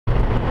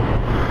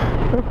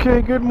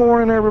Okay, good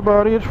morning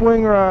everybody, it's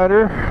Wing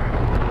Rider.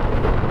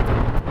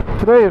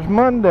 Today is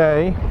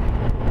Monday.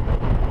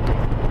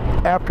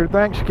 After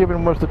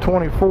Thanksgiving was the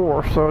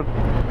 24th, so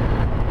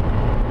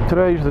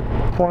today's the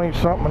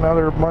 20-something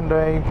another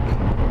Monday.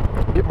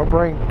 Get my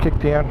brain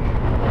kicked in.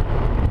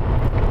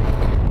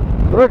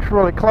 It looks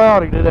really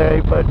cloudy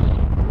today, but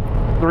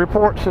the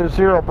report says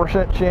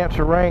 0% chance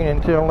of rain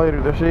until later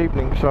this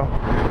evening, so,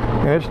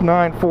 and it's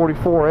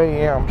 9:44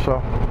 a.m.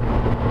 so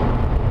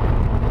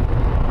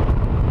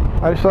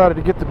I decided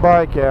to get the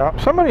bike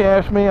out. Somebody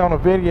asked me on a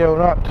video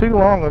not too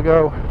long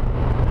ago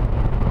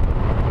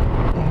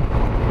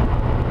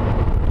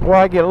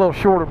why I get a little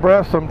short of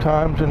breath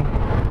sometimes, and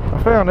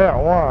I found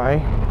out why.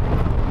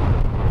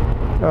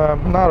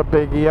 Not a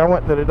biggie. I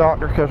went to the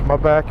doctor because my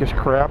back is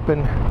crap,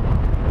 and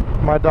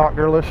my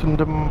doctor listened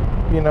to,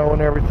 you know,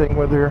 and everything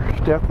with her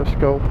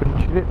stethoscope, and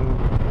she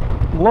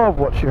didn't love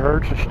what she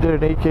heard, so she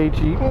did an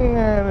EKG,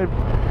 and it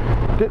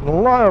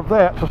didn't love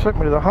that, so sent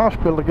me to the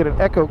hospital to get an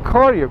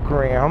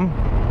echocardiogram.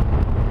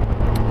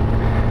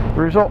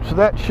 The results of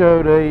that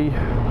showed a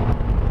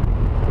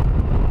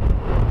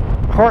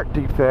heart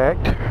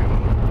defect,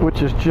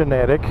 which is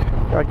genetic.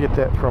 I get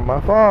that from my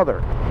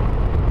father.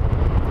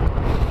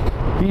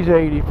 He's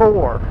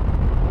 84.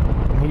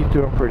 He's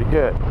doing pretty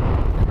good.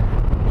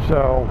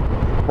 So,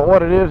 but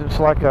what it is, it's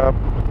like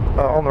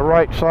on the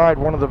right side,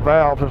 one of the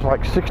valves is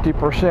like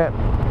 60%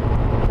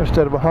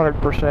 instead of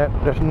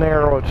 100%. Just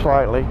narrowed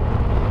slightly.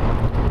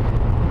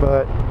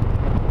 But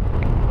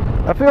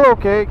I feel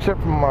okay,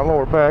 except for my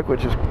lower back,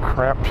 which is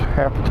crap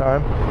half the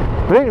time.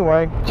 But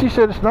anyway, she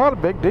said it's not a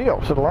big deal.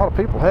 She said a lot of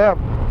people have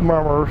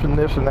murmurs and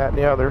this and that and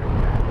the other.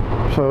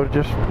 So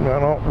just, you know, I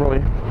don't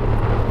really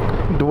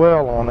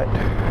dwell on it.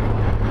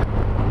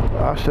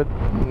 I said,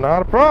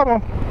 not a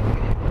problem.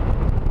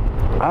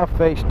 I've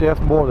faced death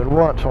more than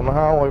once on the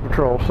highway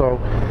patrol, so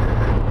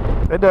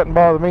it doesn't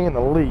bother me in the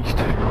least.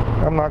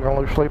 I'm not going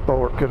to lose sleep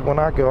over it, because when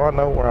I go, I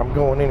know where I'm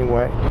going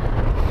anyway.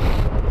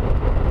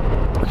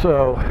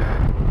 So,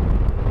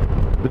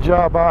 the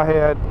job I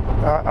had,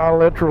 I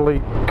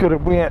literally could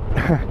have went.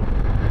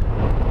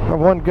 The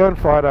one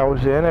gunfight I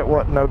was in, it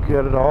wasn't no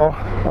good at all.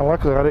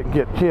 Luckily, I didn't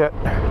get hit.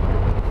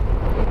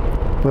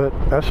 But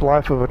that's the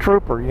life of a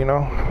trooper, you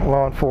know,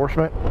 law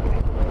enforcement.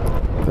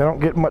 They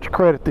don't get much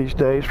credit these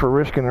days for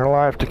risking their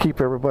life to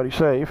keep everybody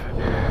safe.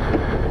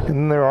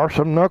 And there are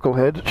some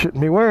knuckleheads that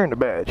shouldn't be wearing the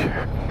badge.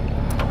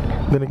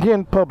 Then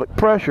again, public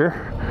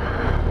pressure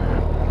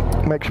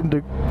makes them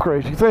do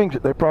crazy things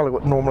that they probably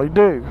wouldn't normally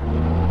do.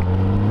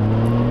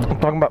 I'm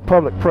talking about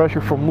public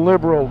pressure from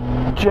liberal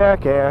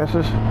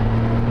jackasses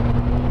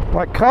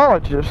like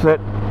colleges that,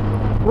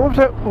 what was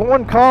that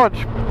one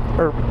college,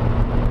 or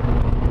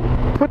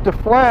put the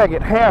flag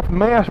at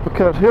half-mast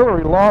because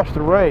Hillary lost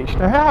the race.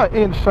 Now how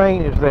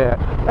insane is that?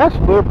 That's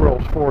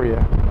liberals for you.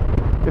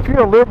 If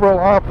you're a liberal,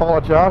 I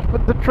apologize,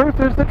 but the truth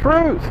is the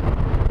truth.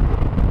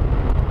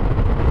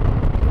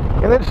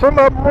 And then some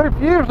of them are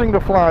refusing to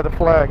fly the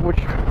flag, which,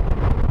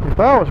 if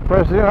I was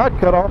president, I'd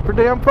cut off their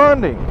damn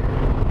funding.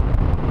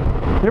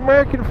 The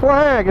American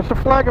flag, it's the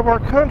flag of our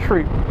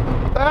country.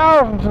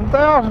 Thousands and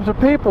thousands of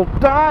people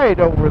died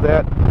over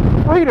that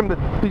freedom that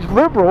these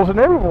liberals and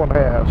everyone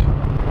has.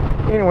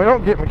 Anyway,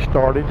 don't get me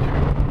started.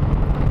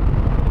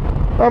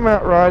 I'm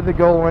out riding the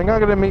Goldwing. I'm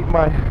going to meet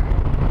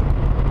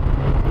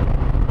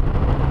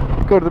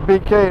go to the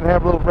BK and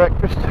have a little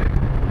breakfast.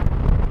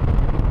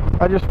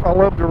 I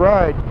love to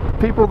ride.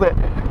 People that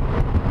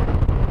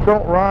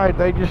don't ride,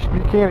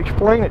 you can't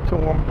explain it to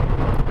them.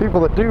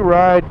 People that do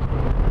ride,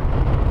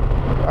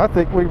 I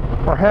think we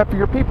are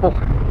happier people.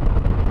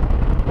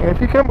 And if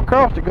you come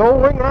across a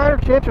Goldwing rider,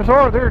 chances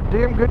are they're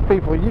damn good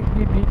people. You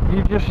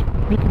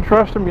can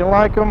trust them, you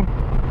like them.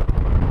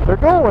 They're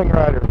Goldwing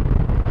rider.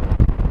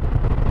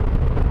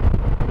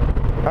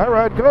 I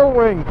ride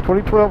Goldwing,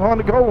 2012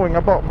 Honda Goldwing. I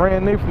bought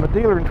brand new from the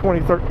dealer in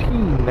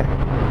 2013.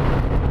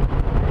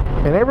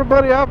 And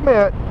everybody I've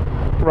met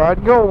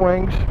riding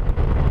Goldwings,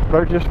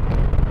 they're just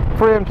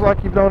friends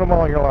like you've known them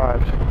all your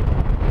lives.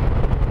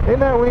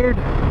 Isn't that weird?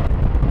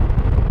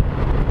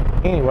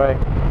 Anyway.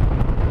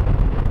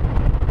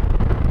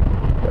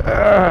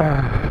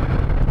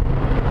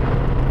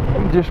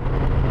 I'm just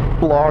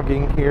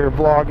vlogging here,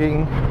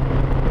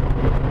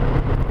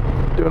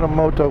 doing a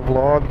moto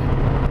vlog.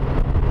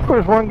 There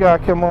was one guy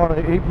come on,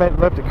 he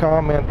left a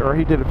comment, or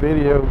he did a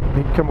video,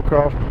 he come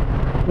across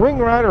Wing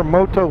Rider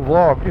Moto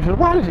Vlog. He says,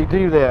 why does he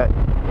do that?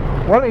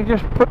 Why don't he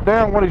just put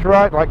down what he's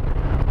riding, like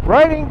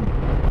riding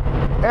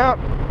out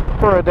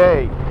for a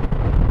day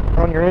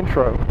on your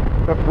intro,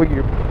 where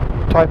you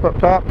type up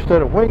top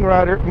instead of Wing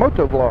Rider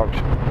Moto Vlogs.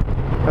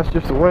 That's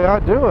just the way I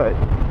do it.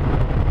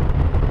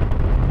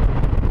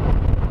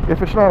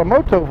 If it's not a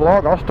moto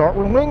vlog, I'll start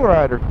with Wing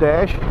Rider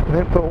dash and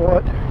then put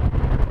what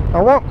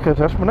I want, because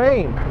that's my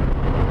name.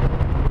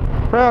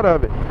 Proud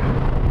of it.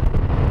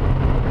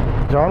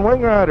 John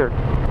Wing Rider.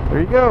 There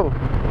you go.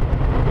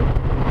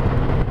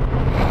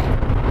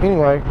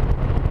 Anyway.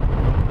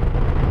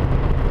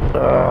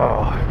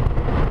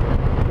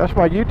 That's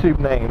my YouTube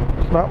name.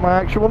 not my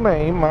actual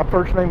name. My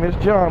first name is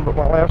John, but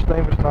my last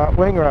name is not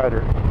Wing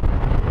Rider.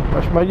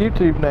 That's my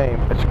YouTube name.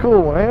 It's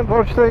cool, man.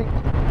 Don't you think?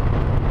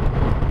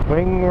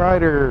 Wing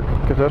Rider,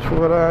 because that's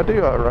what I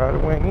do. I ride a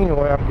wing.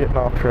 Anyway, I'm getting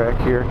off track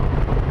here.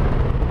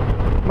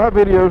 My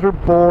videos are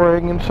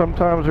boring, and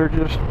sometimes they're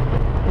just,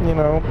 you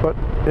know, but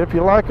if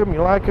you like them,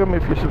 you like them.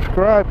 If you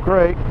subscribe,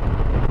 great.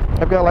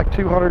 I've got like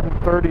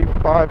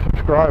 235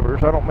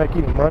 subscribers. I don't make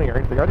any money or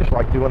anything. I just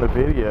like doing the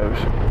videos.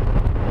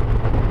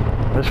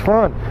 It's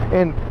fun.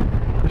 And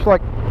it's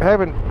like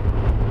having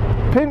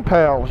pen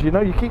pals, you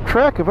know. You keep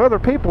track of other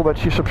people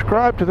that you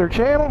subscribe to their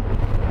channel.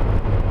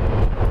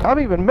 I've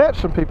even met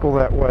some people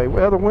that way,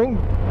 other wing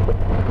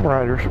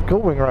riders,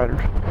 Goldwing riders.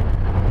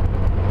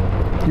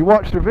 You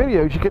watch their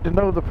videos, you get to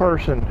know the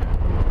person.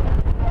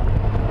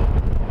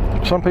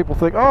 Some people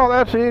think, oh,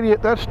 that's an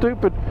idiot, that's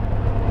stupid.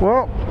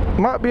 Well,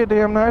 might be a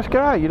damn nice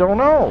guy, you don't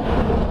know.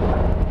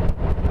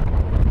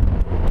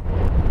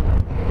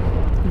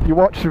 You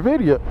watch their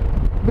videos,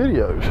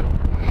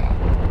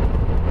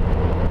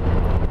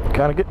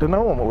 kind of get to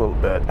know them a little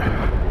bit.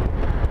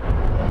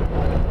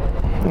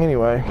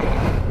 Anyway,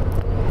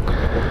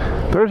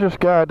 there's this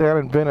guy down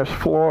in Venice,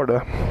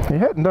 Florida. He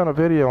hadn't done a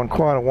video in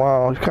quite a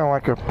while. He's kind of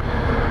like a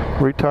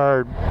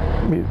retired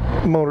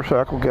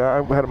motorcycle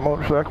guy. Had a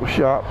motorcycle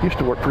shop. Used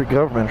to work for the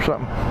government or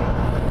something.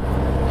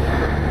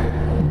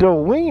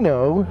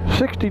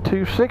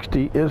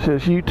 Dowino6260 is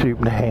his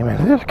YouTube name.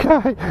 And this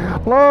guy,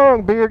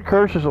 long beard,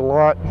 curses a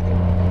lot.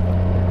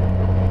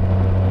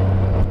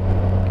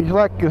 He's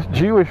like this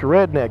Jewish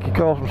redneck. He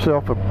calls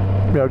himself a,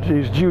 you know,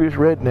 he's Jewish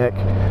redneck.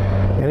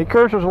 And he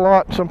curses a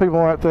lot. Some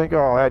people might think,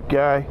 oh, that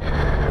guy.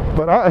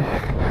 But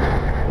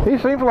he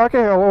seems like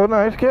a hell of a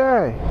nice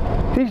guy.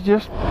 He's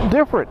just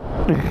different.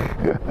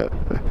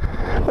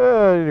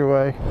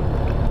 Anyway.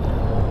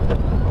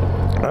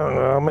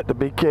 I'm at the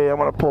BK. I'm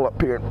going to pull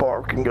up here and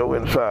park and go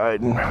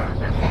inside and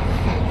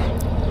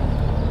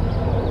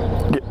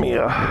get me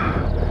a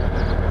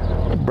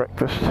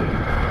breakfast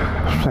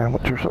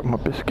sandwich or something, a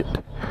biscuit.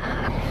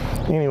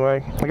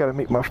 Anyway, I got to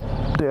meet my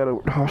dad over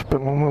at the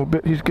hospital in a little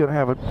bit. He's going to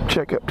have a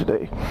checkup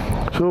today.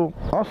 So,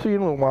 I'll see you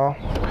in a little while.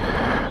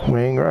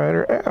 Wing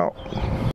Rider out.